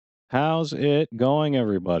How's it going,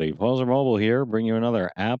 everybody? Pozermobil here, bring you another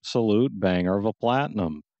absolute banger of a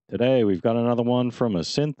platinum. Today, we've got another one from a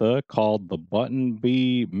Syntha called the Button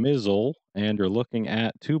Be Mizzle, and you're looking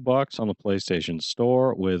at $2 on the PlayStation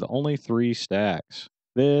Store with only 3 stacks.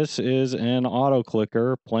 This is an auto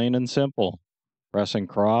clicker, plain and simple. Pressing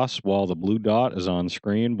cross while the blue dot is on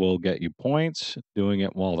screen will get you points. Doing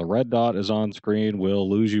it while the red dot is on screen will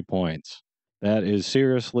lose you points. That is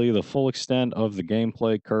seriously the full extent of the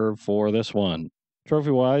gameplay curve for this one.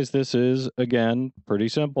 Trophy-wise, this is, again, pretty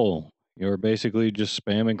simple. You're basically just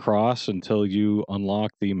spamming cross until you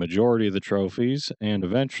unlock the majority of the trophies, and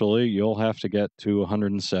eventually you'll have to get to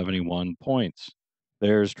 171 points.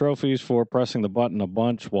 There's trophies for pressing the button a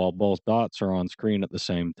bunch while both dots are on screen at the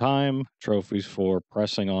same time, trophies for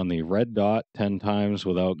pressing on the red dot 10 times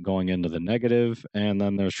without going into the negative, and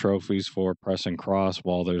then there's trophies for pressing cross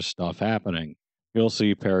while there's stuff happening. You'll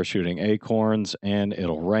see parachuting acorns and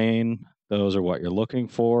it'll rain. Those are what you're looking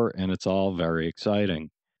for, and it's all very exciting.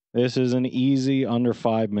 This is an easy under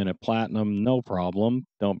 5-minute platinum, no problem.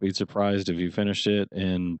 Don't be surprised if you finish it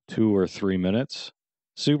in 2 or 3 minutes.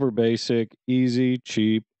 Super basic, easy,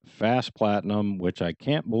 cheap, fast platinum, which I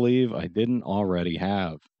can't believe I didn't already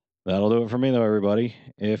have. That'll do it for me, though, everybody.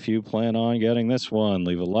 If you plan on getting this one,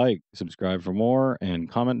 leave a like, subscribe for more,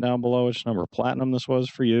 and comment down below which number platinum this was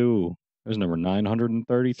for you. It was number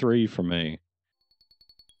 933 for me.